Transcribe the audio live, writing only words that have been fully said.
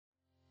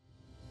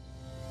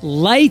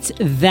Light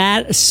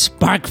that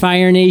spark,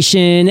 Fire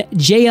Nation.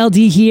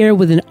 JLD here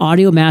with an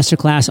audio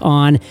masterclass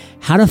on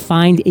how to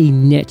find a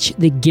niche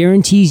that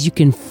guarantees you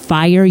can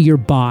fire your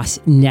boss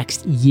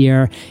next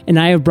year. And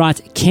I have brought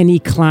Kenny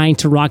Kline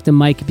to rock the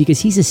mic because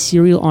he's a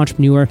serial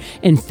entrepreneur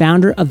and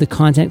founder of the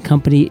content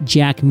company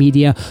Jack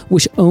Media,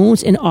 which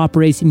owns and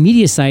operates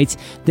media sites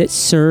that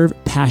serve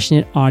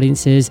passionate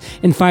audiences.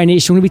 And Fire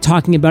Nation, we're going to be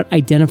talking about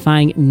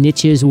identifying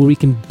niches where we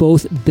can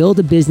both build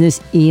a business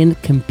and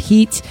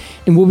compete.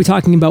 And we'll be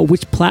talking about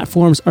which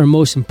platforms are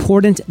most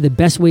important, the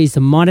best ways to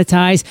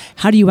monetize,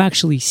 how do you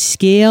actually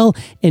scale,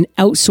 and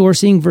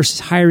outsourcing versus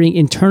hiring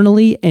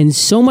internally, and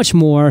so much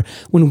more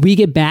when we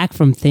get back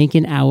from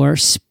thanking our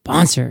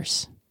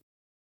sponsors.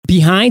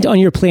 Behind on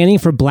your planning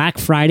for Black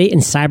Friday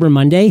and Cyber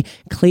Monday,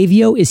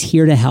 Klaviyo is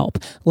here to help.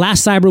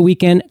 Last Cyber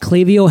Weekend,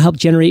 Klaviyo helped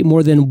generate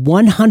more than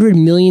 $100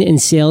 million in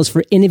sales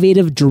for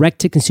innovative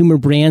direct-to-consumer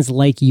brands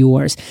like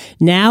yours.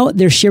 Now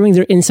they're sharing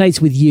their insights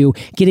with you.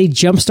 Get a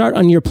jumpstart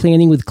on your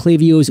planning with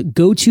Klaviyo's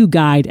go-to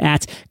guide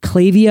at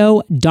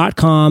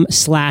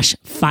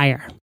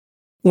klaviyo.com/fire.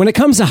 When it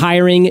comes to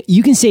hiring,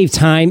 you can save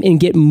time and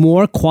get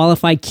more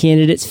qualified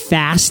candidates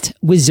fast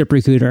with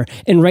ZipRecruiter.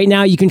 And right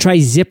now you can try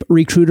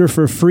ZipRecruiter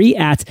for free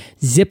at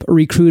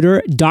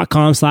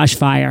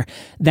ziprecruiter.com/fire.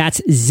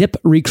 That's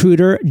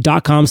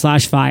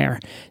ziprecruiter.com/fire.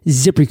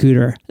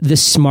 ZipRecruiter, the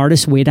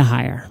smartest way to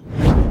hire.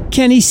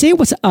 Kenny, say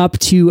what's up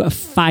to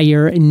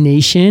Fire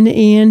Nation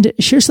and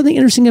share something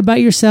interesting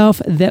about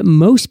yourself that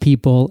most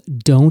people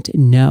don't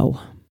know.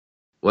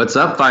 What's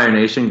up, Fire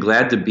Nation?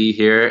 Glad to be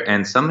here.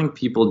 And something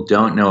people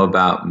don't know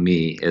about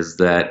me is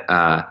that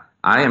I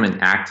am an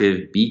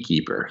active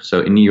beekeeper.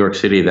 So in New York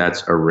City,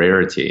 that's a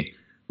rarity.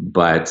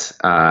 But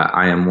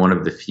I am one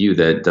of the few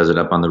that does it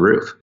up on the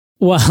roof.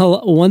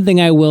 Well, one thing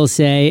I will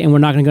say, and we're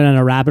not going to go down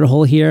a rabbit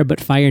hole here,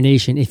 but Fire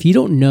Nation, if you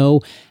don't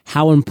know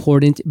how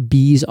important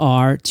bees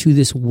are to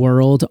this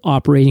world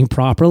operating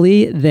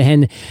properly,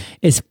 then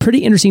it's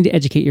pretty interesting to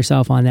educate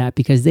yourself on that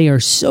because they are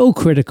so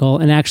critical.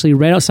 And actually,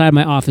 right outside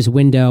my office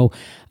window,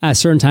 at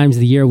certain times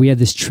of the year, we have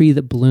this tree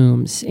that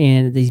blooms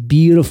and these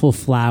beautiful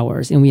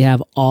flowers, and we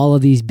have all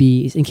of these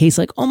bees. In case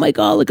like, oh my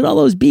God, look at all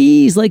those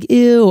bees, like,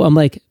 ew. I'm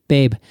like,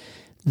 babe,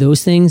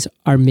 those things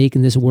are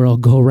making this world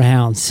go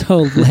round.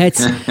 So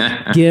let's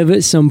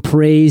give some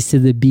praise to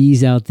the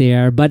bees out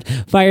there. But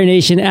Fire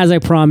Nation, as I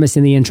promised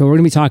in the intro, we're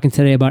going to be talking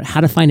today about how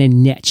to find a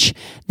niche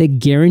that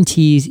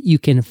guarantees you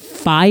can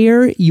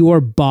fire your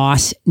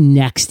boss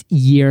next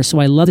year. So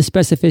I love the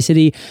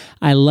specificity.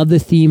 I love the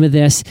theme of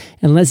this.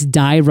 And let's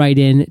dive right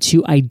in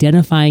to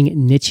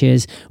identifying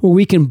niches where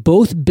we can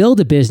both build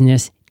a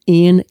business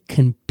and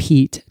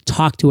compete.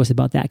 Talk to us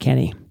about that,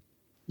 Kenny.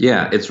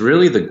 Yeah, it's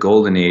really the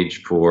golden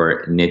age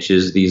for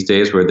niches these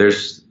days where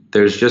there's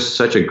just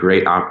such a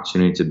great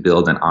opportunity to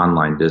build an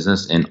online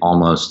business in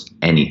almost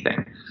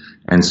anything.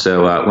 And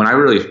so when I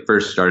really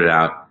first started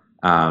out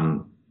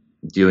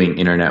doing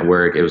internet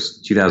work, it was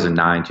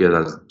 2009,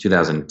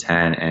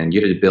 2010, and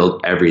you had to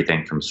build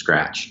everything from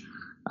scratch.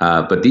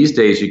 But these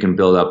days you can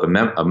build up a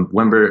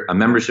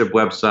membership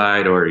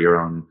website or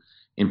your own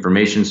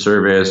information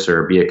service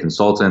or be a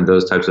consultant,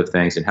 those types of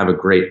things, and have a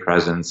great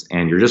presence,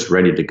 and you're just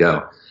ready to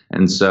go.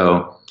 And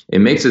so it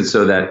makes it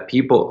so that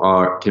people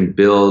can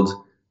build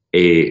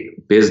a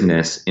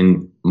business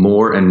in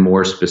more and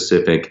more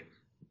specific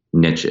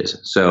niches.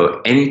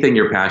 So anything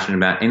you're passionate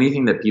about,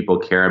 anything that people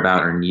care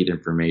about or need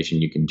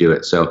information, you can do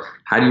it. So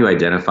how do you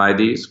identify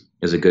these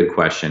is a good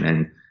question.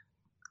 And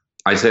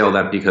I say all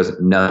that because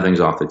nothing's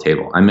off the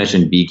table. I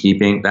mentioned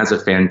beekeeping. That's a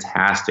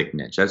fantastic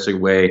niche. That's a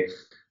way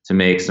to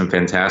make some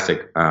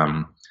fantastic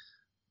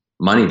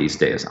money these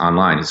days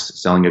online. Is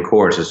selling a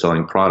course or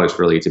selling products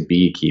related to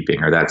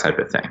beekeeping or that type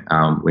of thing.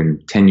 When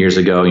 10 years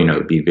ago,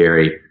 it'd be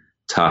very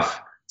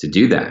tough to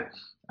do that.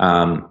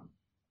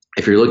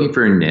 If you're looking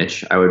for a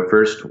niche, I would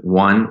first,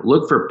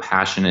 look for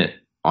passionate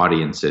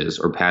audiences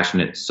or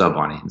passionate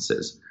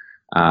sub-audiences.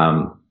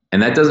 And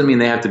that doesn't mean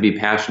they have to be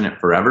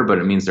passionate forever, but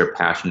it means they're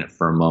passionate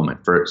for a moment.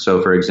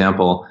 So for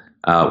example,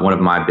 one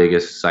of my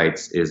biggest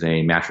sites is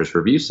a mattress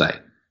review site,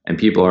 and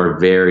people are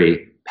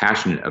very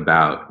passionate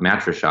about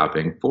mattress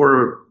shopping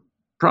for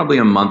probably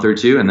a month or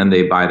two, and then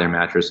they buy their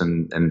mattress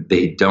and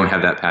they don't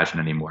have that passion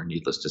anymore,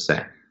 needless to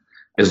say.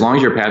 As long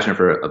as you're passionate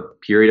for a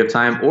period of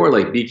time, or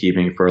like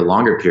beekeeping for a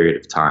longer period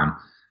of time,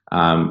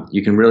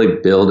 you can really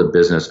build a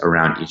business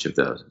around each of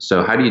those.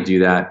 So how do you do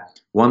that?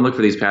 One, look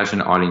for these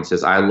passionate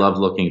audiences. I love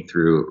looking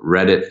through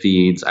Reddit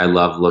feeds. I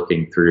love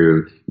looking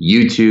through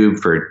YouTube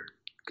for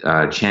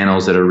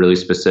channels that are really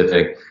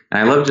specific.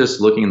 And I love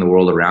just looking in the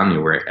world around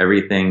you where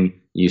everything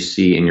you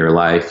see in your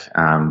life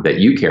that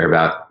you care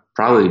about,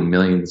 probably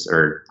millions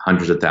or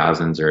hundreds of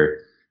thousands or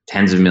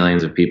tens of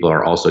millions of people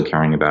are also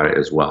caring about it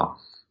as well.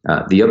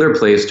 The other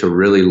place to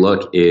really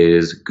look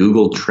is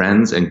Google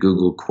Trends and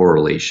Google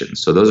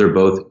Correlations. So those are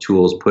both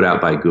tools put out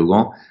by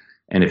Google.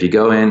 And if you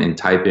go in and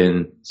type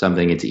in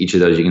something into each of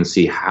those, you can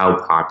see how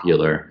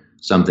popular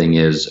something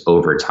is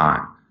over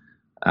time.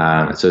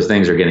 So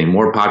things are getting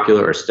more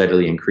popular or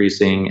steadily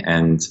increasing.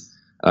 And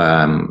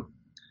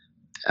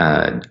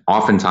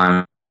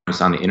oftentimes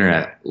on the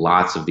internet,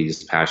 lots of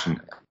these passion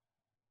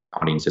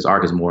audiences are,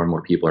 because more and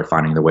more people are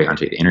finding their way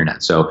onto the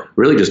internet. So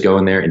really just go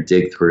in there and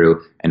dig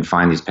through and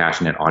find these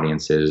passionate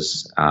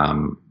audiences.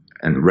 And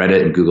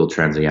Reddit and Google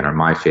Trends, again, are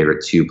my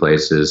favorite two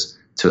places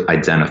to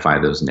identify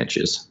those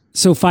niches.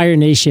 So Fire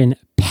Nation,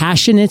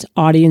 passionate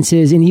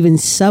audiences and even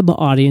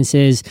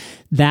sub-audiences,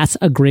 that's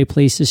a great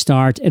place to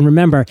start. And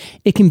remember,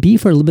 it can be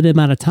for a limited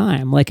amount of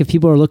time. Like if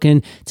people are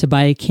looking to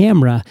buy a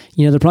camera,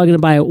 they're probably going to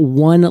buy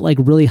one like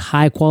really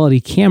high quality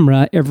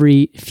camera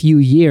every few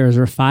years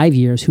or 5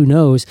 years, who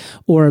knows,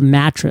 or a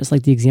mattress,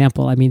 like the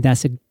example. I mean,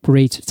 that's a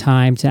great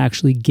time to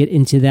actually get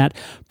into that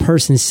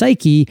person's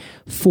psyche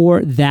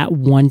for that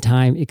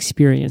one-time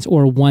experience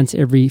or once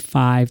every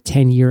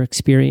 5-10 year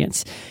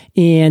experience.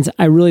 And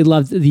I really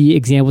loved the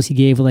examples he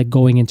gave of like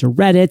going into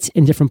Reddit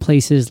and different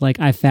places. Like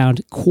I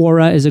found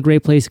Quora is a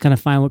great place to kind of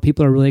find what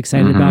people are really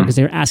excited about, because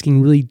they're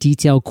asking really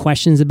detailed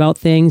questions about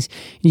things.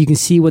 And you can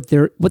see what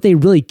they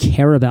really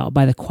care about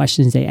by the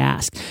questions they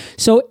ask.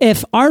 So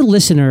if our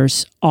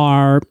listeners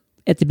are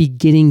at the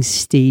beginning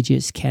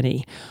stages,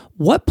 Kenny,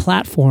 what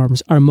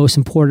platforms are most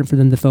important for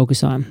them to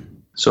focus on?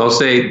 So I'll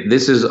say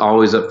this is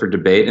always up for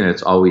debate and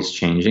it's always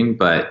changing,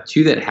 but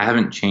two that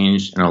haven't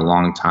changed in a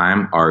long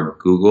time are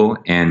Google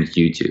and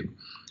YouTube.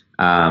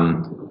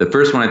 The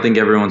first one I think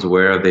everyone's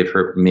aware of. They've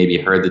maybe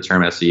heard the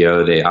term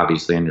SEO. They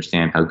obviously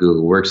understand how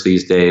Google works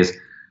these days.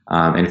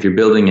 And if you're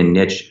building a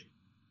niche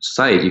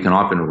site, you can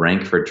often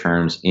rank for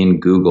terms in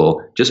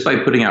Google just by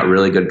putting out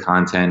really good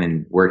content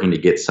and working to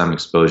get some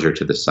exposure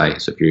to the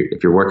site. So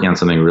if you're working on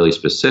something really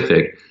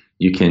specific,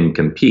 you can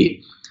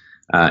compete.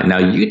 Now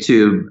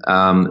YouTube,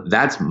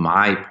 that's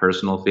my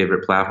personal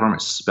favorite platform,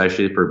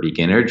 especially for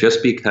beginner,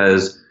 just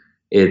because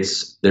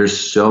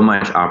there's so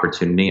much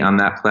opportunity on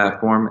that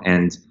platform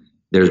and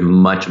there's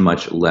much,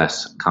 much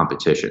less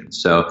competition.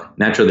 So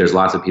naturally, there's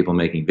lots of people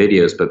making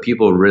videos, but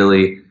people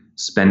really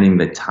spending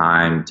the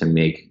time to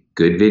make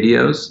good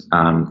videos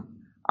on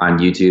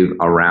YouTube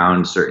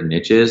around certain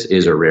niches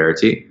is a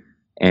rarity.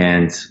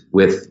 And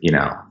with,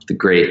 the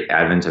great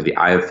advent of the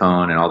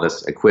iPhone and all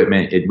this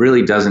equipment, it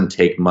really doesn't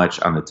take much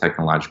on the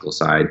technological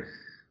side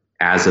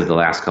as of the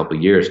last couple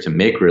of years to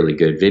make really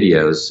good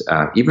videos,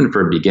 even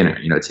for a beginner.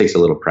 It takes a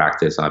little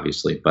practice,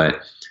 obviously,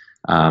 but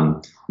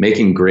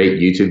making great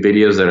YouTube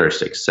videos that are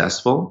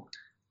successful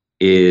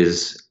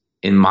is,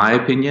 in my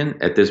opinion,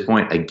 at this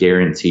point, a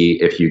guarantee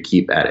if you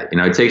keep at it.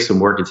 It takes some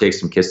work, it takes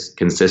some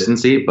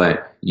consistency,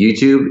 but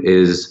YouTube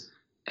is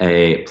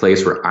a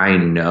place where I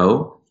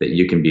know that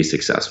you can be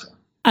successful.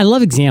 I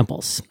love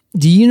examples.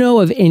 Do you know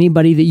of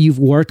anybody that you've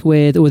worked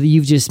with or that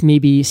you've just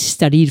maybe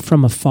studied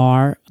from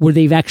afar where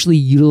they've actually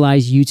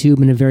utilized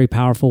YouTube in a very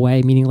powerful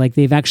way? Meaning like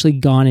they've actually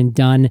gone and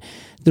done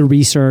the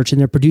research and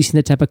they're producing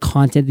the type of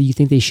content that you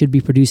think they should be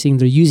producing.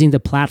 They're using the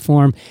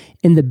platform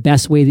in the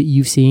best way that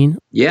you've seen.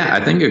 Yeah,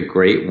 I think a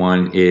great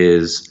one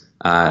is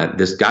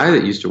this guy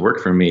that used to work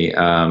for me.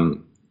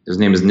 His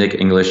name is Nick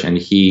English, and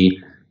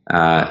he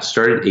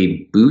started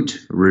a boot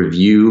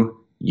review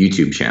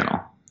YouTube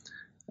channel.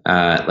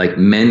 Like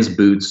men's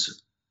boots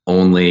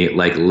only,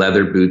 like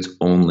leather boots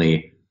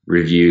only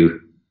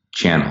review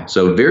channel.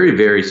 So very,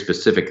 very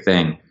specific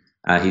thing.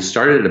 He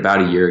started it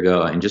about a year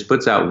ago and just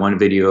puts out one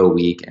video a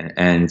week,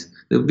 and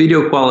the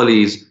video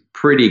quality is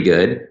pretty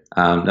good,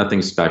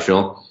 nothing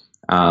special,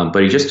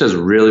 but he just does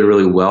really,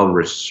 really well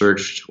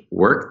researched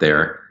work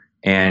there.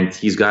 And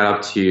he's got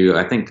up to,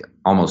 I think,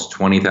 almost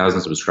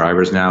 20,000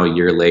 subscribers now a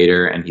year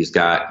later, and he's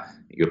got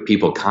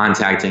people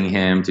contacting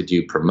him to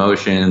do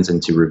promotions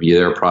and to review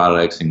their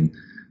products, and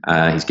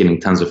he's getting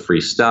tons of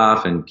free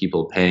stuff and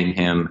people paying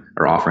him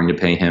or offering to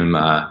pay him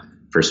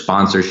for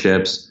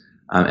sponsorships,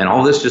 and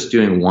all this just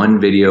doing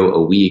one video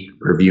a week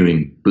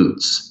reviewing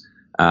boots.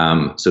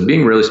 So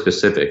being really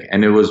specific,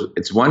 and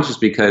it's one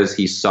just because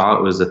he saw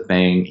it was a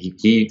thing.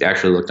 He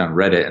actually looked on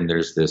Reddit, and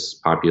there's this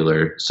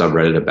popular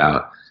subreddit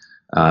about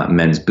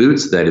men's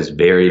boots that is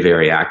very,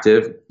 very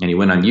active, and he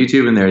went on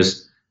YouTube, and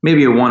there's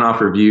maybe a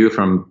one-off review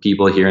from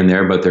people here and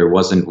there, but there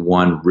wasn't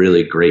one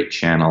really great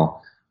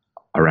channel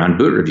around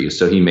boot reviews.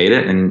 So he made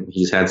it, and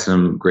he's had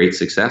some great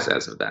success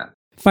as of that.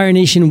 Fire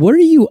Nation, what are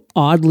you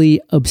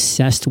oddly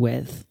obsessed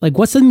with? Like,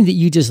 what's something that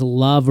you just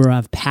love or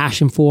have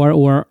passion for,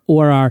 or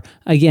are,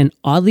 again,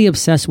 oddly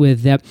obsessed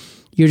with that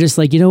you're just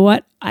like, you know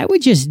what? I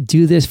would just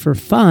do this for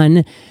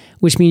fun,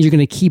 which means you're going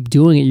to keep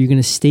doing it. You're going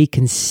to stay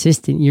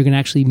consistent. You're going to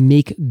actually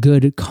make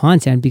good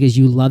content because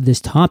you love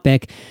this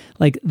topic.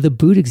 Like the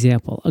boot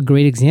example, a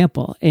great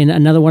example. And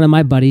another one of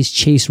my buddies,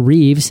 Chase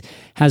Reeves,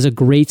 has a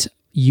great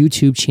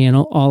YouTube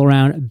channel all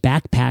around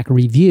backpack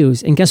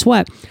reviews. And guess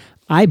what?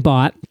 I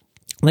bought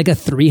like a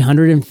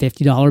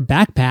 $350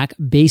 backpack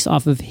based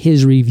off of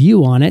his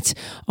review on it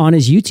on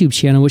his YouTube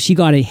channel, which he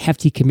got a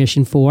hefty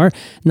commission for.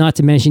 Not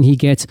to mention he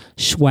gets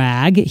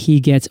swag, he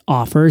gets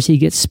offers, he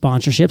gets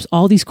sponsorships,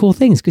 all these cool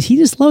things because he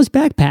just loves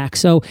backpacks.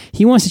 So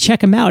he wants to check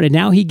them out. And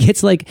now he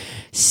gets like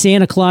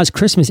Santa Claus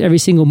Christmas every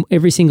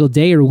single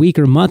day or week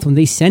or month when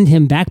they send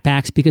him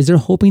backpacks because they're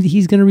hoping that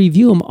he's going to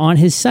review them on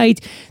his site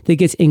that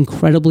gets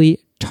incredibly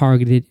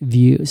targeted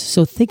views.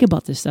 So think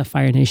about this stuff,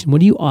 Fire Nation.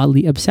 What are you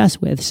oddly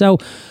obsessed with? So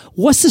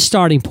what's the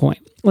starting point?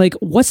 Like,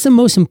 what's the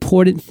most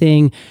important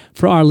thing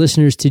for our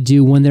listeners to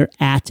do when they're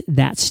at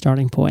that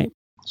starting point?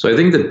 So I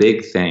think the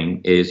big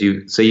thing is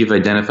you've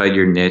identified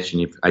your niche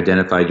and you've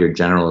identified your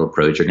general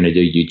approach. You're going to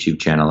do a YouTube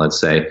channel, let's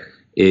say,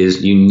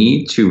 is you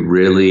need to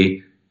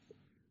really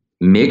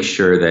make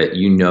sure that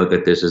you know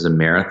that this is a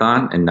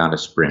marathon and not a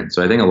sprint.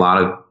 So I think a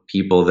lot of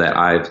people that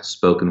I've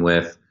spoken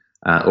with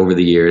over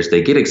the years,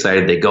 they get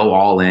excited, they go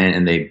all in,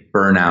 and they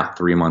burn out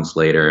 3 months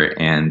later.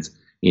 And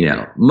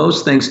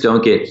most things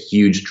don't get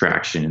huge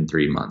traction in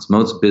 3 months.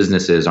 Most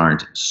businesses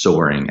aren't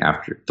soaring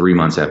after 3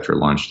 months after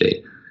launch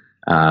date.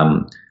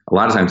 A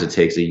lot of times it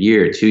takes a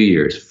year, 2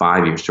 years,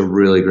 5 years to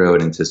really grow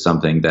it into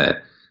something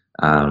that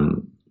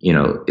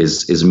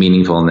is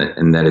meaningful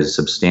and that is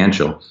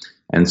substantial.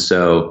 And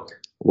so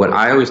what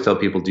I always tell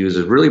people to do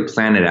is really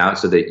plan it out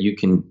so that you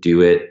can do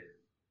it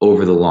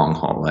over the long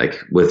haul. Like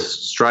with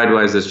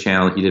Stridewise, this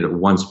channel, he did it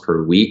once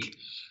per week.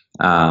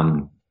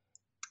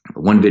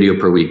 One video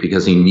per week,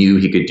 because he knew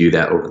he could do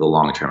that over the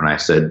long term. And I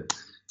said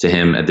to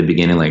him at the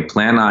beginning, like,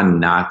 plan on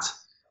not,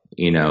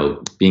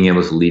 being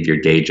able to leave your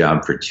day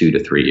job for 2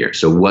 to 3 years.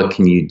 So what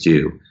can you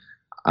do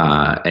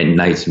at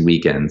nights and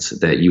weekends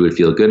that you would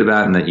feel good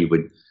about and that you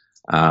would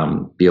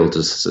be able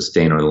to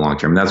sustain over the long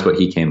term? And that's what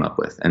he came up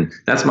with. And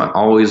that's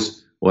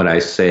always what I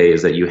say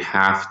is that you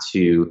have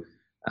to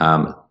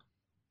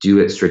do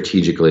it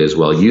strategically as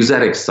well. Use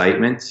that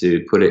excitement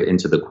to put it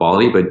into the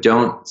quality, but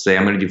don't say,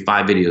 I'm going to do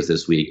 5 videos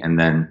this week, and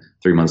then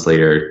 3 months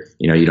later,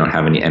 you don't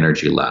have any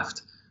energy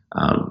left.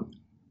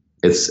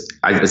 It's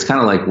kind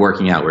of like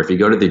working out, where if you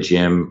go to the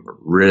gym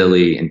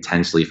really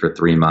intensely for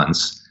 3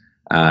 months,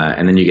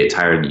 and then you get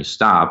tired and you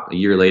stop, a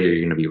year later,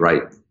 you're going to be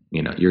right.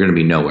 You're going to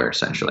be nowhere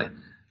essentially.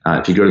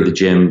 If you go to the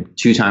gym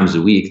 2 times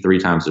a week, 3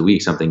 times a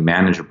week, something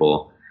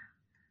manageable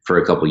for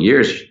a couple of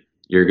years,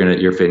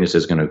 your fitness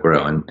is going to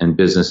grow, and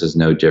business is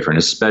no different,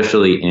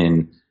 especially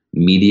in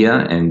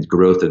media and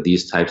growth of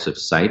these types of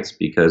sites,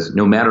 because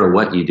no matter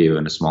what you do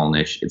in a small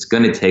niche, it's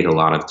going to take a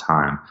lot of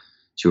time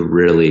to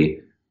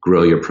really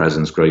grow your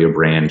presence, grow your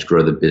brand,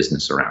 grow the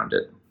business around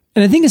it.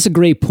 And I think it's a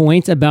great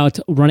point about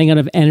running out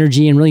of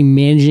energy and really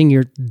managing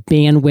your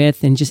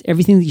bandwidth and just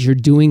everything that you're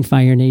doing,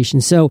 Fire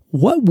Nation. So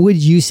what would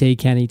you say,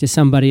 Kenny, to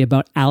somebody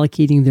about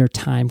allocating their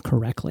time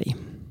correctly?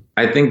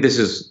 I think this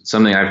is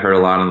something I've heard a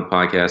lot on the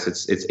podcast.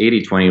 It's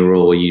 80-20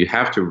 rule. You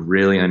have to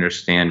really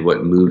understand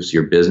what moves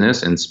your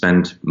business and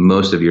spend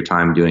most of your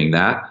time doing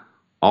that.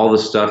 All the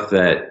stuff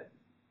that,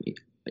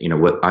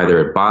 what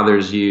either it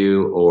bothers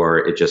you or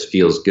it just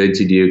feels good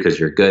to do because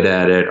you're good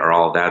at it, or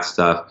all that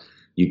stuff,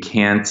 you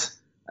can't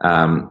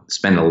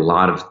spend a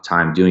lot of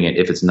time doing it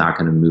if it's not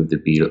going to move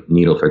the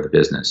needle for the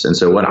business. And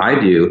so what I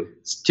do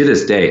to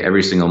this day,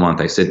 every single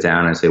month, I sit down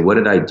and I say, what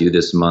did I do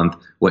this month?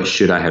 What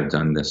should I have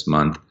done this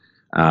month?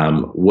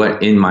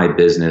 What in my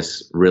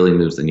business really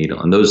moves the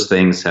needle? And those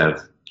things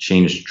have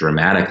changed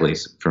dramatically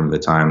from the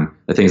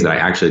things that I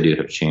actually do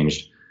have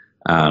changed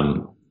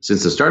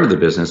since the start of the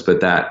business.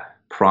 But that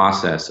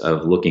process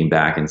of looking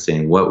back and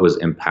saying what was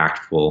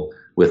impactful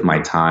with my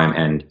time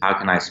and how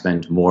can I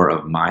spend more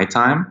of my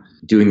time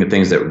doing the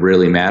things that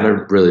really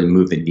matter, really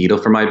move the needle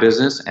for my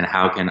business, and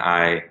how can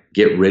I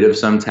get rid of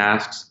some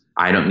tasks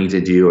I don't need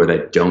to do or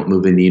that don't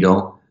move the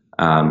needle,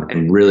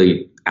 and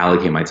really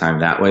allocate my time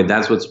that way.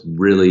 That's what's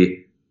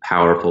really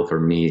powerful for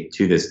me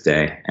to this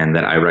day, and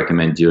that I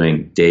recommend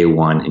doing day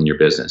one in your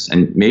business.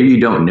 And maybe you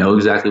don't know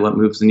exactly what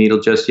moves the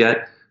needle just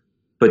yet,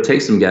 but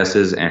take some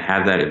guesses and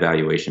have that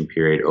evaluation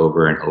period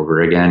over and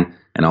over again,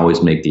 and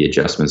always make the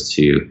adjustments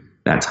to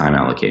that time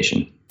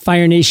allocation.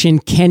 Fire Nation,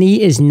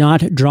 Kenny is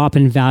not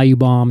dropping value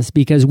bombs,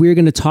 because we're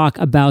going to talk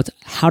about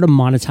how to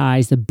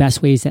monetize, the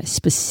best ways that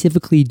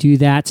specifically do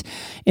that,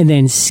 and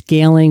then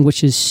scaling,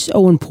 which is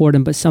so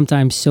important, but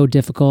sometimes so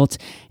difficult.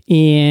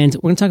 And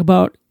we're going to talk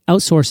about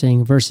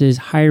outsourcing versus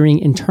hiring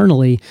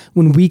internally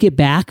when we get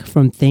back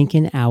from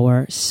thanking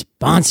our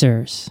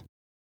sponsors.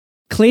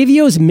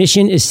 Klaviyo's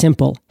mission is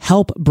simple: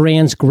 help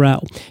brands grow.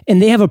 And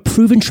they have a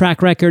proven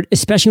track record,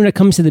 especially when it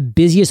comes to the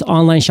busiest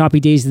online shopping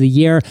days of the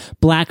year,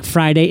 Black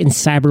Friday and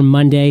Cyber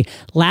Monday.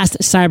 Last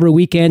Cyber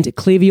weekend,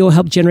 Klaviyo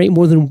helped generate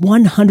more than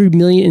 $100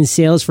 million in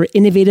sales for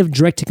innovative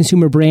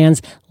direct-to-consumer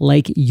brands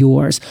like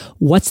yours.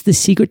 What's the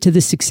secret to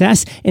this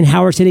success, and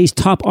how are today's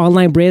top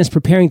online brands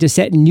preparing to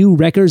set new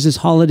records this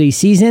holiday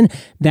season?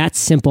 That's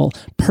simple.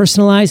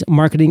 Personalized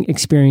marketing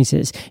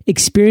experiences.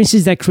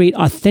 Experiences that create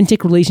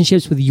authentic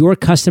relationships with your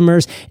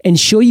customers and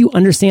show you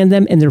understand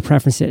them and their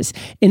preferences.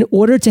 In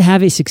order to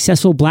have a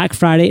successful Black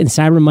Friday and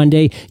Cyber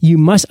Monday, you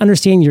must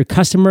understand your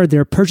customer,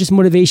 their purchase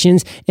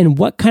motivations, and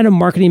what kind of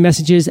marketing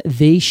messages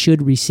they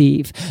should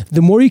receive.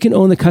 The more you can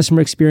own the customer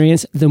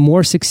experience, the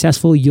more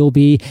successful you'll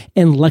be.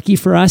 And lucky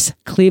for us,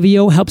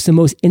 Klaviyo helps the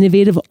most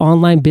innovative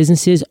online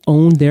businesses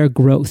own their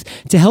growth.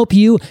 To help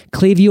you,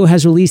 Klaviyo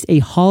has released a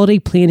holiday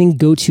planning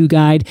go-to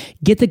guide.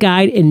 Get the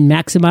guide and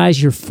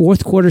maximize your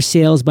fourth quarter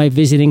sales by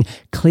visiting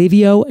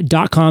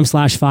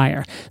klaviyo.com/fire.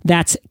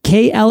 That's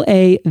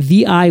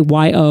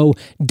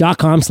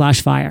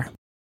KLAVIYO.com/fire.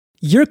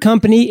 Your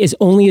company is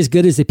only as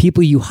good as the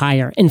people you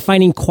hire, and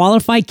finding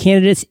qualified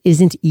candidates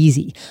isn't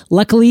easy.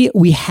 Luckily,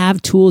 we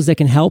have tools that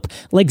can help,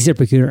 like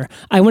ZipRecruiter.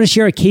 I want to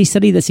share a case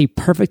study that's a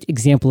perfect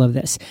example of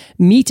this.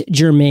 Meet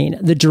Jermaine,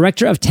 the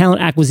Director of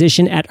Talent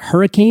Acquisition at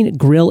Hurricane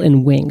Grill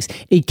and Wings,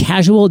 a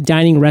casual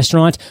dining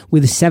restaurant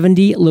with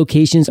 70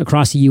 locations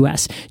across the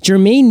U.S.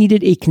 Jermaine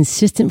needed a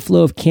consistent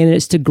flow of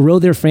candidates to grow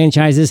their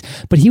franchises,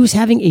 but he was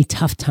having a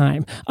tough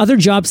time. Other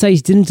job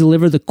sites didn't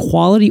deliver the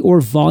quality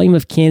or volume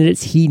of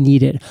candidates he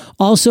needed.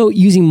 Also,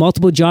 using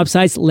multiple job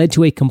sites led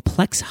to a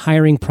complex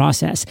hiring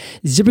process.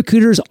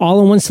 ZipRecruiter's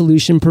all-in-one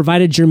solution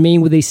provided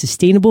Jermaine with a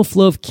sustainable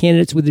flow of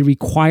candidates with the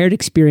required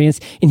experience,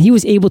 and he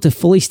was able to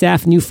fully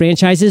staff new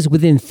franchises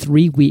within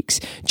 3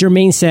 weeks.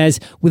 Jermaine says,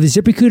 with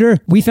ZipRecruiter,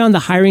 we found the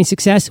hiring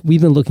success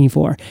we've been looking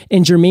for.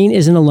 And Jermaine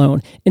isn't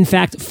alone. In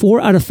fact,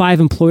 4 out of 5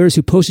 employers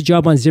who post a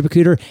job on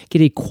ZipRecruiter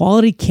get a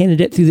quality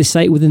candidate through the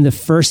site within the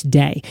first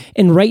day.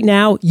 And right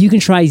now, you can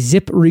try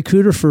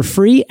ZipRecruiter for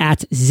free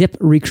at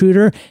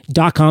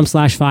ziprecruiter.com/fire.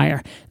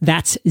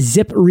 That's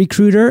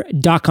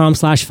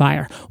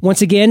ziprecruiter.com/fire.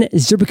 Once again,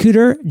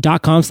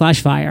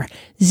 ziprecruiter.com/fire.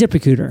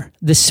 ZipRecruiter,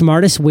 the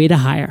smartest way to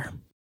hire.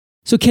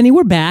 So Kenny,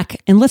 we're back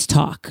and let's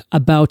talk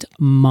about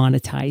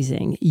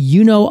monetizing.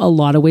 You know a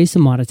lot of ways to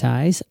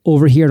monetize.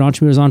 Over here at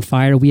Entrepreneurs on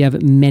Fire, we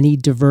have many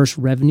diverse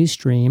revenue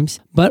streams.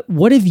 But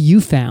what have you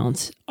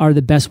found are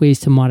the best ways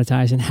to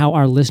monetize and how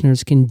our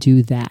listeners can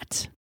do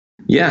that?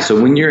 Yeah,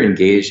 so when you're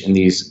engaged in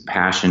these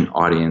passion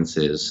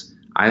audiences,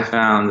 I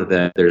found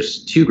that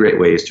there's 2 great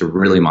ways to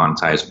really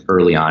monetize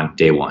early on,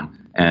 day one.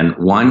 And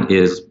one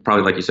is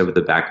probably, like you said, with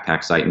the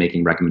backpack site,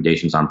 making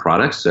recommendations on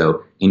products.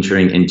 So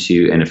entering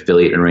into an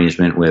affiliate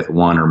arrangement with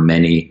one or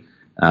many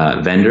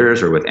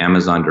vendors or with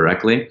Amazon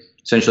directly.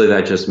 Essentially,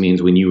 that just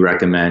means when you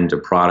recommend a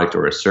product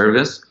or a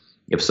service,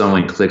 if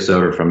someone clicks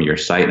over from your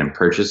site and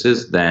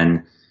purchases,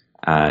 then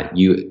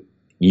you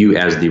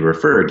as the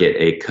referrer get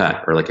a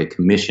cut or like a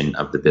commission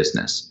of the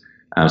business.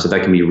 So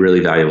that can be really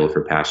valuable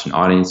for passion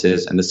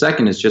audiences. And the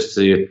second is just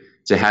to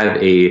have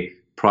a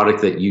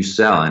product that you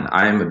sell. And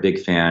I'm a big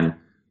fan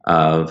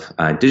of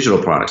digital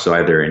products. So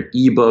either an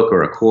ebook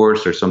or a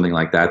course or something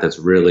like that that's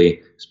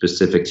really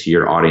specific to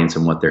your audience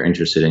and what they're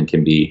interested in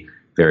can be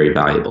very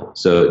valuable.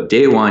 So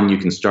day one, you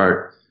can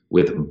start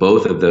with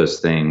both of those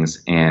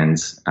things, and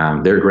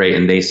they're great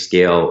and they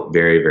scale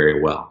very,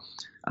 very well.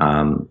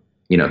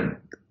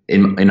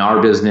 In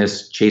our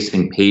business,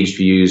 chasing page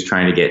views,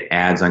 trying to get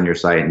ads on your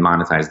site and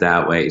monetize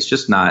that way, it's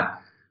just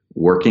not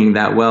working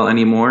that well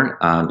anymore.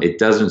 It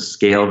doesn't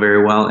scale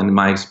very well in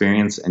my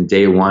experience. And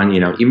day one,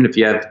 even if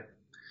you have,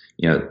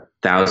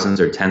 thousands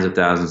or tens of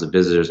thousands of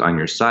visitors on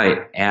your site,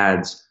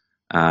 ads,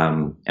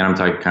 and I'm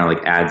talking kind of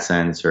like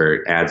AdSense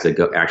or ads that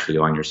actually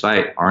go on your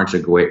site, aren't a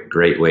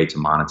great way to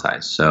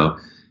monetize. So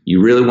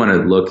you really want to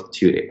look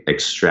to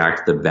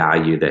extract the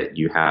value that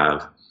you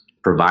have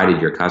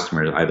provided your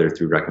customers, either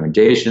through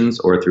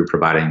recommendations or through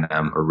providing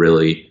them a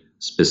really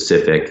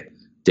specific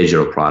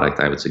digital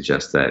product. I would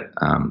suggest that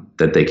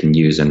they can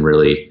use and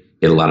really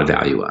get a lot of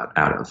value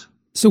out of.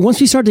 So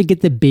once we start to get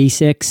the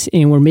basics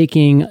and we're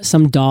making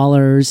some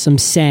dollars, some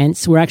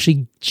cents, we're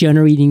actually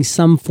generating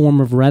some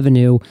form of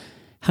revenue,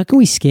 how can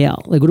we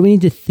scale? Like, what do we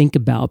need to think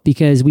about?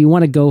 Because we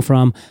want to go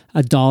from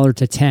 $1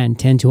 to 10,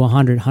 10 to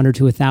 100, 100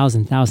 to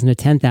 1,000, 1,000 to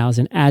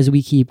 10,000 as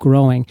we keep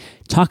growing.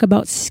 Talk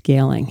about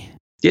scaling.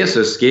 Yeah,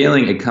 so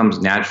scaling, it comes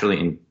naturally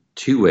in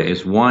 2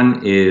 ways.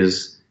 One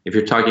is if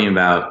you're talking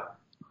about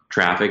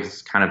traffic,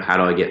 it's kind of how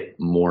do I get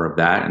more of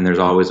that? And there's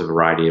always a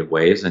variety of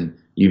ways. And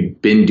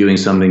you've been doing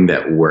something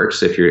that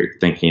works if you're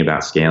thinking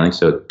about scaling.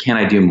 So can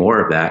I do more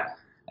of that?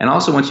 And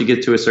also once you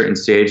get to a certain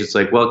stage, it's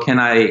like, well, can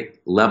I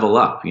level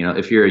up?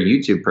 If you're a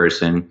YouTube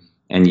person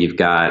and you've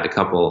got a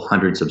couple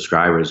hundred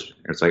subscribers,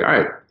 it's like, all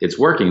right, it's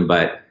working,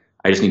 but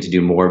I just need to do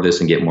more of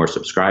this and get more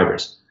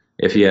subscribers.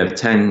 If you have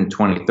 10,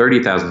 20,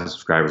 30,000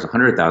 subscribers,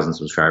 100,000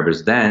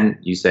 subscribers, then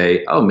you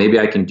say, oh, maybe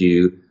I can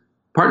do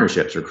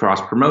partnerships or cross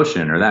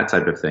promotion or that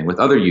type of thing with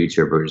other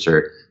YouTubers,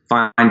 or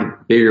find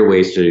bigger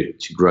ways to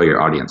grow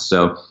your audience.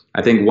 So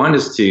I think one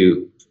is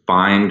to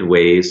find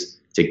ways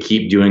to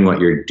keep doing what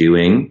you're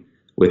doing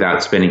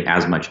without spending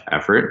as much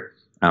effort.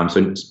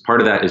 So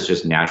part of that is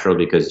just natural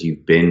because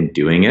you've been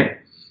doing it.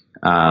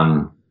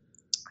 And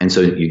so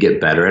you get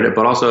better at it,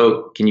 but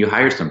also can you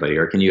hire somebody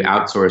or can you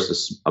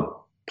outsource a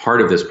part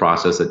of this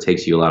process that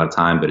takes you a lot of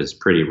time, but is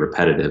pretty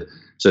repetitive,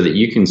 so that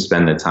you can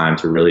spend the time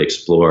to really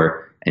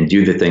explore and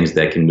do the things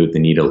that can move the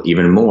needle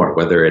even more,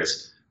 whether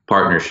it's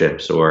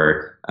partnerships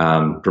or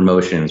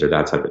promotions or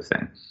that type of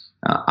thing.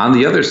 On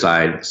the other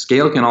side,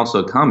 scale can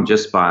also come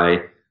just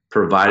by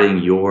providing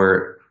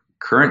your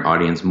current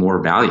audience more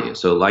value.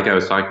 So like I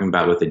was talking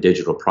about with a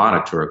digital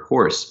product or a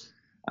course,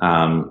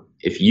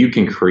 if you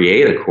can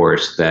create a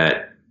course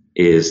that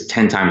is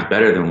 10 times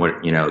better than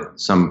what,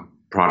 some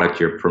product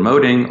you're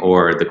promoting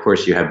or the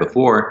course you had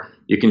before,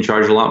 you can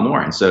charge a lot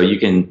more. And so you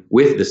can,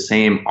 with the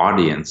same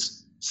audience,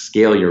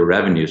 scale your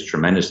revenues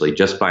tremendously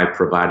just by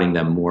providing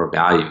them more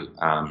value,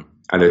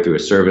 either through a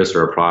service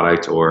or a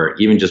product, or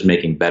even just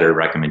making better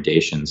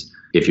recommendations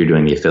if you're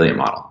doing the affiliate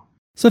model.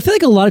 So I feel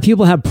like a lot of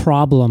people have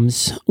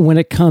problems when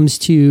it comes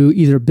to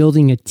either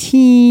building a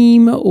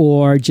team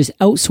or just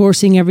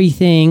outsourcing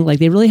everything. Like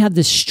they really have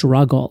this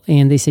struggle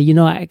and they say,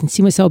 I can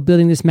see myself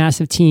building this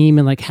massive team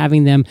and like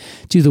having them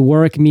do the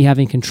work and me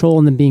having control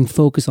and them being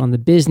focused on the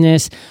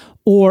business.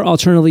 Or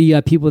alternatively, you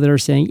have people that are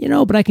saying,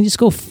 but I can just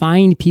go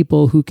find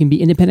people who can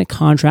be independent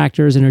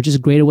contractors and are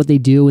just great at what they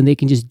do and they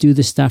can just do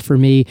the stuff for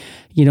me,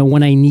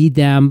 when I need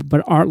them,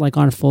 but aren't like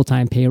on a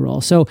full-time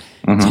payroll. So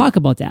talk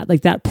about that,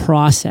 like that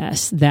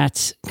process,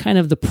 that's kind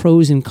of the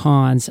pros and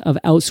cons of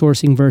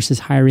outsourcing versus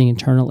hiring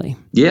internally.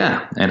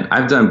 Yeah. And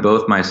I've done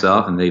both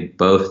myself and they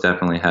both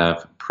definitely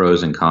have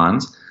pros and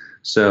cons.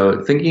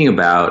 So thinking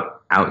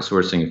about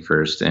outsourcing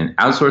first, and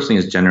outsourcing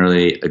is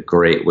generally a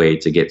great way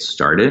to get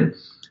started,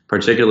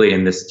 particularly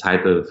in this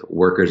type of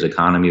workers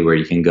economy where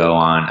you can go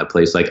on a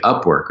place like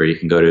Upwork, or you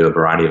can go to a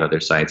variety of other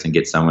sites and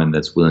get someone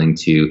that's willing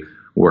to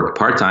work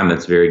part-time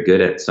that's very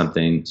good at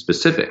something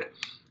specific.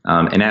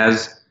 And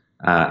as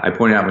I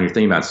pointed out, when you're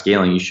thinking about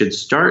scaling, you should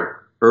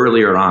start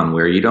earlier on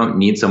where you don't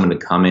need someone to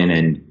come in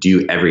and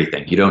do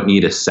everything. You don't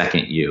need a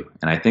second you.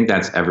 And I think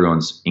that's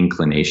everyone's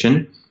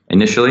inclination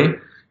initially,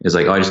 is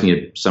like, I just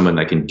need someone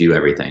that can do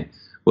everything.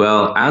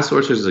 Well,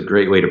 outsourcers is a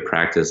great way to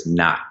practice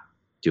not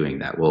doing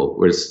that. Well,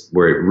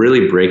 we're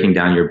really breaking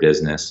down your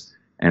business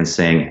and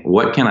saying,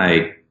 what can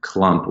I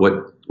clump?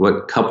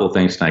 What couple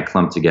things can I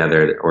clump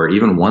together, or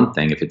even one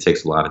thing if it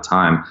takes a lot of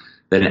time,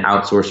 that an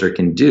outsourcer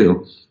can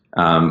do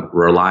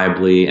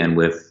reliably and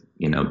with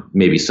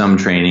maybe some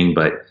training,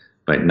 but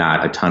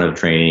not a ton of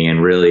training,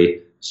 and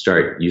really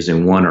start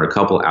using one or a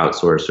couple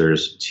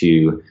outsourcers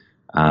to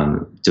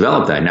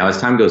develop that. Now, as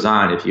time goes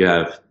on, if you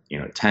have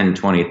 10,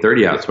 20,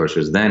 30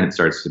 outsourcers, then it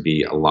starts to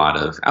be a lot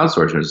of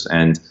outsourcers.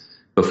 And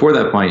before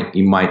that point,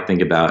 you might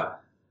think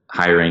about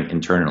hiring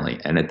internally.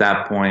 And at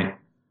that point,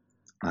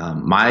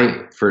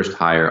 my first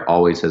hire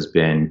always has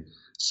been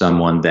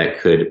someone that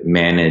could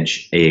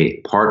manage a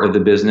part of the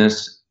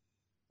business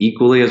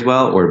equally as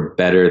well or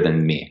better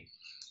than me.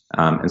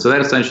 And so that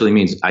essentially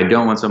means I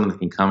don't want someone that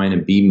can come in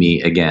and be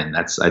me again.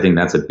 I think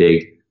that's a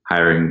big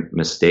hiring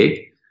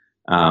mistake.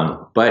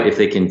 But if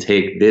they can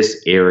take this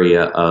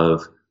area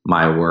of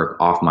my work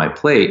off my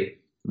plate,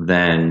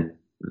 then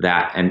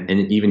that and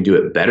even do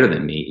it better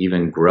than me,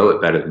 even grow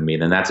it better than me,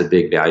 then that's a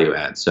big value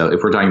add. So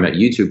if we're talking about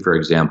YouTube, for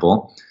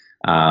example,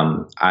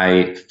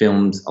 I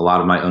filmed a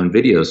lot of my own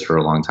videos for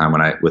a long time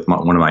with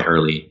one of my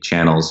early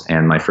channels,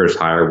 and my first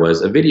hire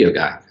was a video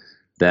guy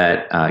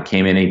that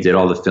came in and he did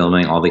all the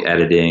filming, all the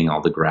editing, all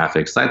the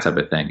graphics, that type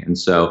of thing. And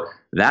so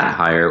that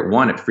hire,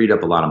 one, it freed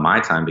up a lot of my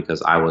time because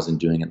I wasn't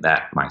doing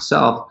that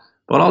myself.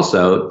 But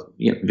also,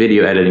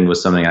 video editing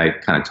was something I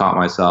kind of taught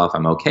myself.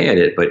 I'm okay at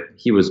it, but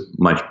he was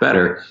much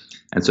better.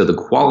 And so the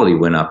quality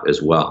went up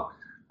as well.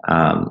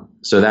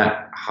 So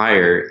that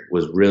hire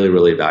was really,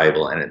 really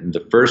valuable. And in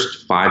the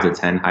first 5 to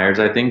 10 hires,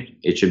 I think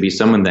it should be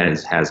someone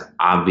that has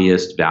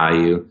obvious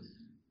value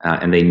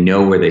and they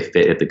know where they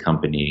fit at the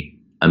company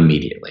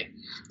immediately.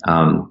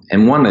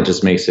 And one, that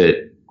just makes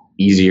it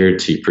easier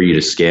for you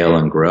to scale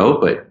and grow.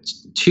 But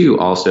two,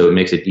 also it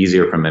makes it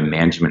easier from a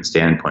management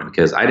standpoint,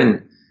 because I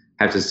didn't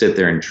have to sit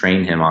there and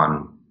train him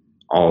on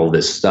all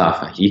this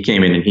stuff. He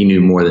came in and he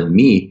knew more than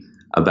me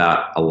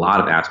about a lot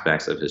of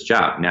aspects of his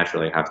job.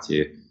 Naturally, I have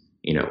to,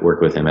 work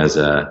with him as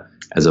a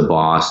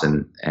boss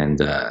and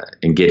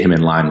get him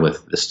in line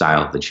with the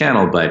style of the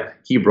channel. But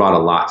he brought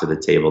a lot to the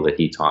table that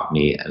he taught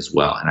me as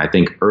well. And I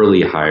think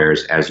early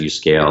hires, as you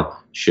scale,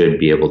 should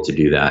be able to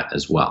do that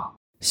as well.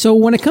 So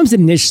when it comes to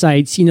niche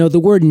sites, the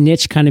word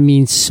niche kind of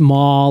means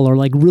small or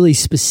like really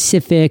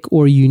specific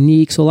or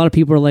unique. So a lot of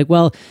people are like,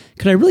 well,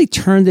 could I really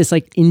turn this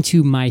like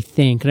into my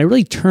thing? Could I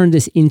really turn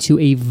this into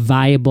a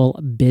viable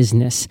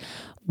business?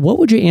 What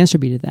would your answer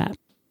be to that?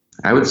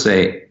 I would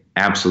say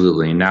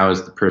absolutely. Now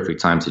is the perfect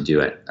time to do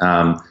it.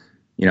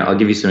 I'll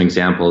give you some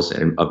examples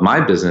of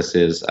my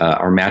businesses.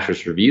 Our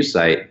mattress review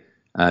site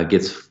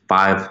gets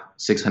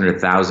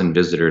 500,000-600,000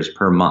 visitors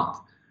per month.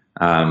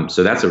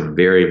 So that's a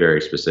very,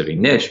 very specific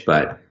niche,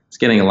 but it's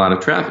getting a lot of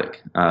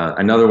traffic.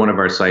 Another one of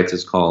our sites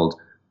is called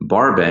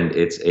Barbend.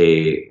 It's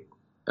a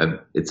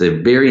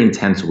very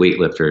intense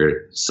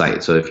weightlifter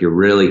site. So if you're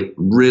really,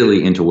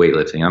 really into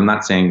weightlifting, I'm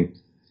not saying,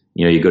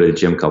 you go to the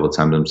gym a couple of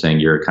times. I'm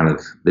saying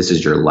this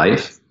is your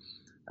life.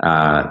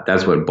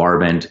 That's what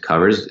Barbend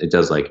covers. It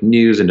does like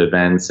news and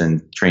events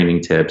and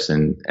training tips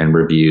and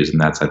reviews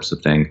and that types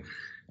of thing.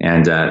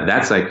 And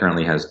that site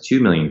currently has 2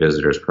 million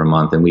visitors per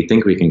month, and we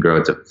think we can grow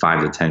it to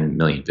 5 to 10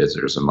 million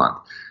visitors a month.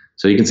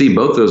 So you can see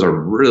both those are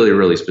really,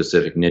 really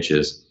specific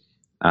niches,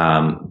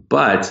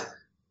 but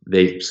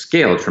they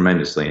scale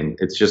tremendously. And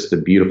it's just a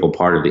beautiful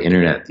part of the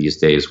internet these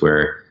days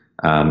where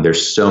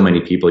there's so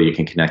many people you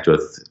can connect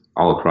with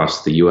all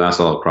across the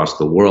US, all across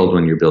the world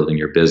when you're building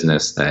your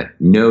business, that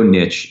no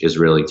niche is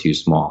really too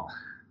small.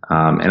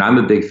 And I'm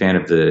a big fan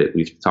of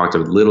we've talked a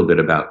little bit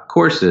about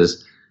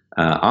courses.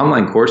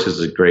 Online courses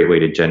is a great way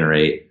to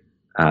generate,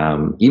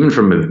 even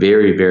from a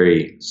very,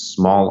 very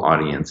small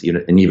audience,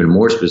 an even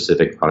more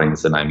specific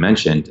audience than I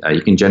mentioned.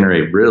 You can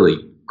generate really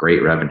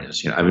great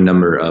revenues. I have a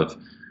number of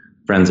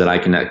friends that I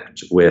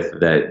connect with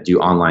that do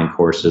online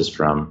courses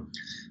from,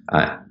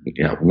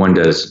 one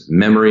does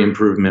memory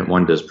improvement,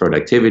 one does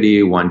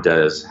productivity, one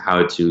does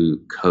how to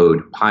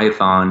code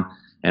Python,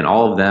 and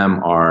all of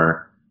them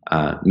are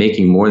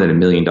making more than $1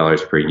 million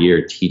per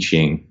year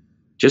teaching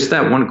just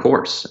that one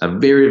course, a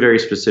very, very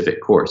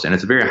specific course. And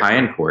it's a very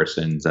high-end course,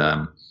 and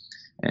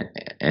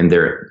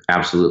they're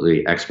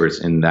absolutely experts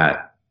in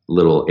that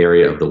little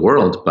area of the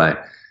world.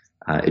 But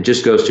it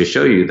just goes to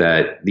show you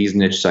that these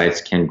niche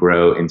sites can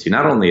grow into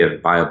not only a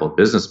viable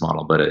business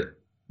model, but a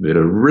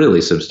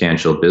really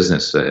substantial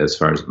business as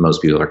far as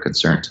most people are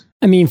concerned.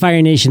 I mean,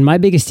 Fire Nation, my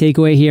biggest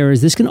takeaway here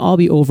is this can all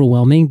be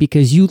overwhelming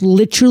because you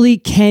literally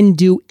can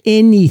do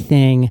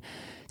anything.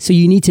 So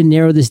you need to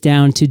narrow this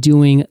down to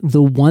doing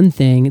the one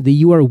thing that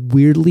you are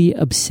weirdly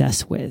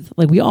obsessed with.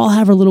 Like, we all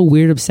have our little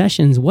weird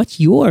obsessions. What's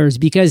yours?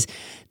 Because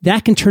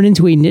that can turn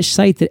into a niche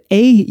site that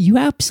you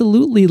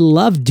absolutely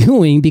love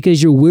doing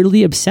because you're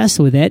weirdly obsessed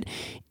with it,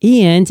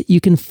 and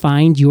you can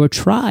find your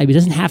tribe. It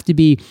doesn't have to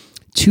be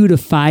 2 to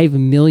 5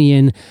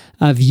 million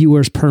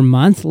viewers per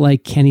month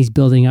like Kenny's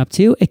building up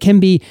to. It can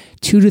be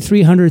 200 to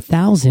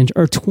 300,000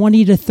 or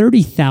 20 to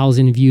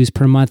 30,000 views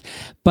per month.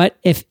 But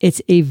if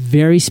it's a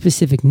very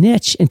specific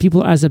niche and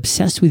people are as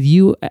obsessed with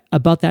you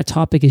about that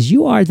topic as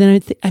you are,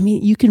 then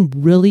you can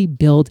really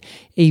build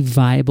a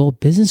viable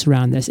business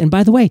around this. And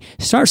by the way,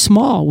 start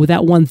small with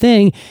that one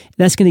thing.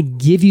 That's going to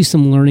give you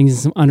some learnings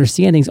and some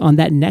understandings on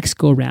that next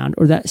go round,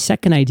 or that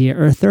second idea,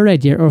 or a third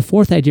idea, or a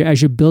fourth idea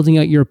as you're building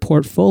out your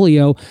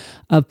portfolio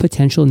of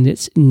potential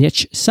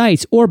niche sites.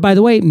 Or by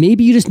the way,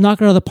 maybe you just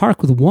knock it out of the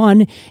park with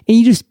one and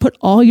you just put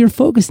all your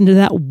focus into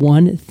that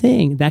one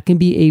thing. That can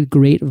be a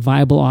great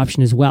viable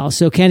option as well.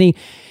 So Kenny,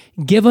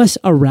 give us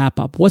a wrap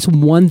up. What's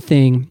one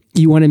thing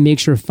you want to make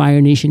sure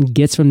Fire Nation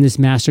gets from this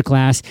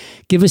masterclass?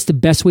 Give us the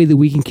best way that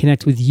we can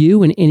connect with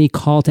you and any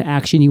call to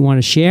action you want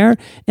to share,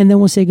 and then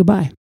we'll say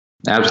goodbye.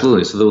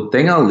 Absolutely. So the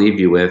thing I'll leave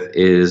you with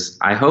is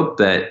I hope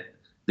that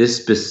this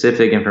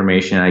specific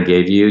information I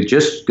gave you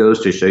just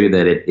goes to show you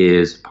that it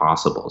is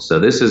possible. So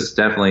this is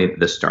definitely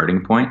the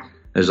starting point.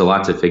 There's a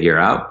lot to figure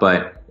out,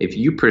 but if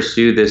you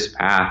pursue this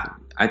path,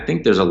 I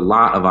think there's a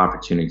lot of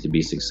opportunity to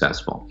be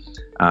successful.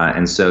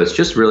 And so it's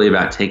just really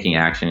about taking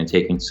action and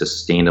taking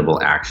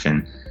sustainable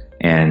action.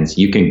 And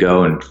you can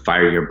go and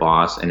fire your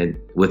boss, and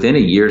within a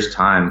year's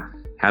time,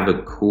 have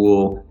a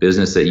cool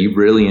business that you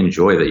really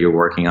enjoy, that you're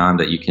working on,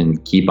 that you can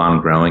keep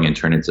on growing and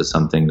turn into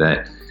something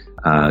that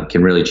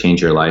can really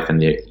change your life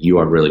and that you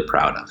are really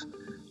proud of.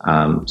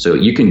 So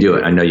you can do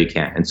it. I know you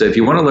can. And so if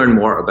you want to learn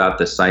more about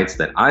the sites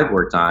that I've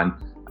worked on,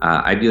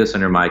 I do this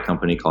under my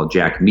company called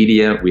Jack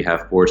Media. We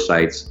have 4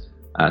 sites,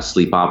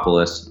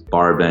 Sleepopolis,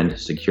 Barbend,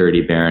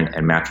 Security Baron,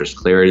 and Mattress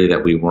Clarity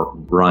that we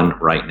run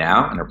right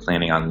now and are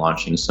planning on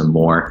launching some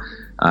more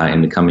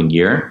in the coming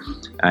year.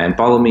 And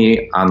follow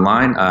me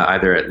online,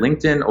 either at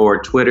LinkedIn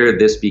or Twitter.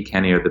 This Be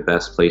Kenny are the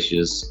best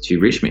places to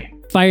reach me.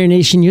 Fire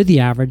Nation, you're the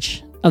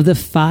average of the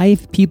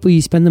 5 people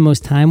you spend the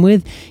most time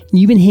with.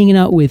 You've been hanging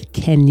out with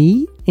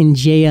Kenny and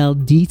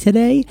JLD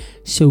today,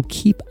 so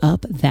keep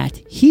up that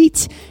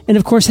heat. And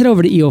of course, head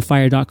over to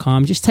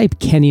eofire.com. Just type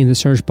Kenny in the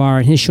search bar,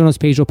 and his show notes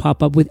page will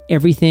pop up with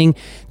everything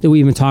that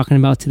we've been talking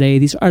about today.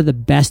 These are the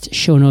best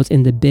show notes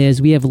in the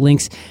biz. We have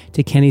links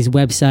to Kenny's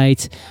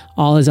website,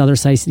 all his other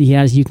sites that he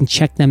has. You can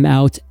check them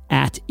out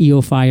at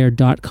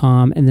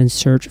eofire.com and then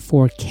search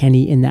for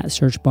Kenny in that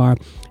search bar.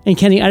 And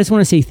Kenny, I just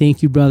want to say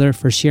thank you, brother,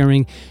 for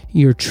sharing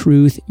your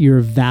truth, your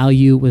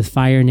value with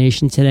Fire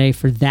Nation today.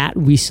 For that,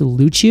 we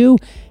salute you,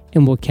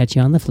 and we'll catch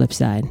you on the flip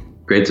side.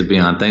 Great to be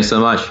on. Thanks so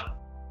much.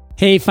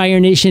 Hey, Fire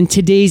Nation.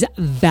 Today's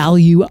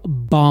value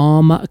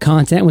bomb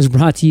content was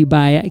brought to you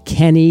by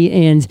Kenny.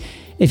 And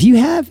if you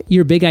have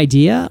your big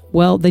idea,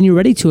 well, then you're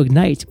ready to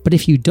ignite. But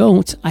if you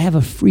don't, I have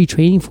a free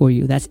training for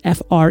you. That's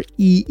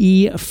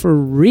FREE,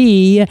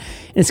 free. And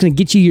it's going to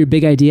get you your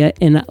big idea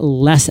in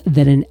less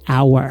than an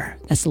hour.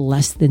 That's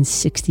less than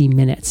 60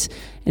 minutes.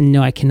 And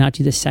no, I cannot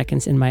do the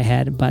seconds in my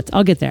head, but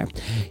I'll get there.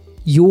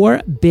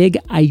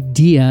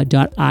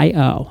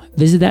 Yourbigidea.io.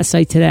 Visit that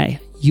site today.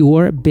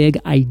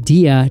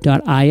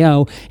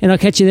 Yourbigidea.io. And I'll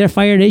catch you there,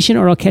 Fire Nation,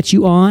 or I'll catch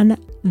you on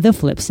the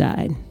flip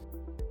side.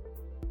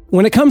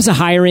 When it comes to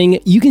hiring,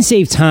 you can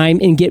save time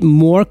and get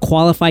more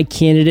qualified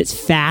candidates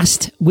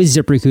fast with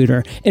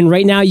ZipRecruiter. And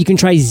right now you can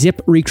try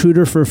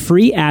ZipRecruiter for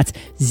free at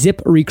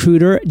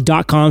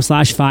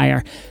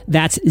ziprecruiter.com/fire.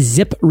 That's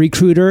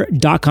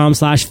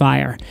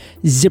ziprecruiter.com/fire.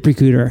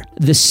 ZipRecruiter,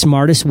 the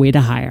smartest way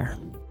to hire.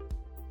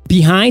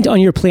 Behind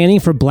on your planning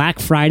for Black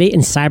Friday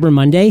and Cyber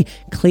Monday,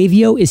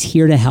 Klaviyo is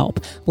here to help.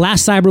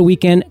 Last Cyber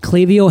Weekend,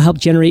 Klaviyo helped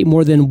generate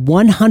more than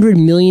 $100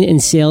 million in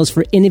sales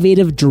for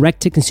innovative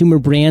direct-to-consumer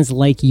brands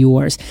like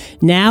yours.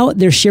 Now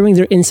they're sharing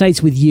their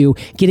insights with you.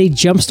 Get a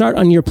jumpstart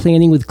on your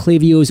planning with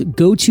Klaviyo's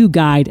go-to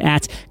guide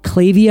at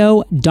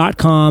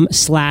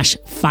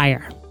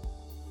klaviyo.com/fire.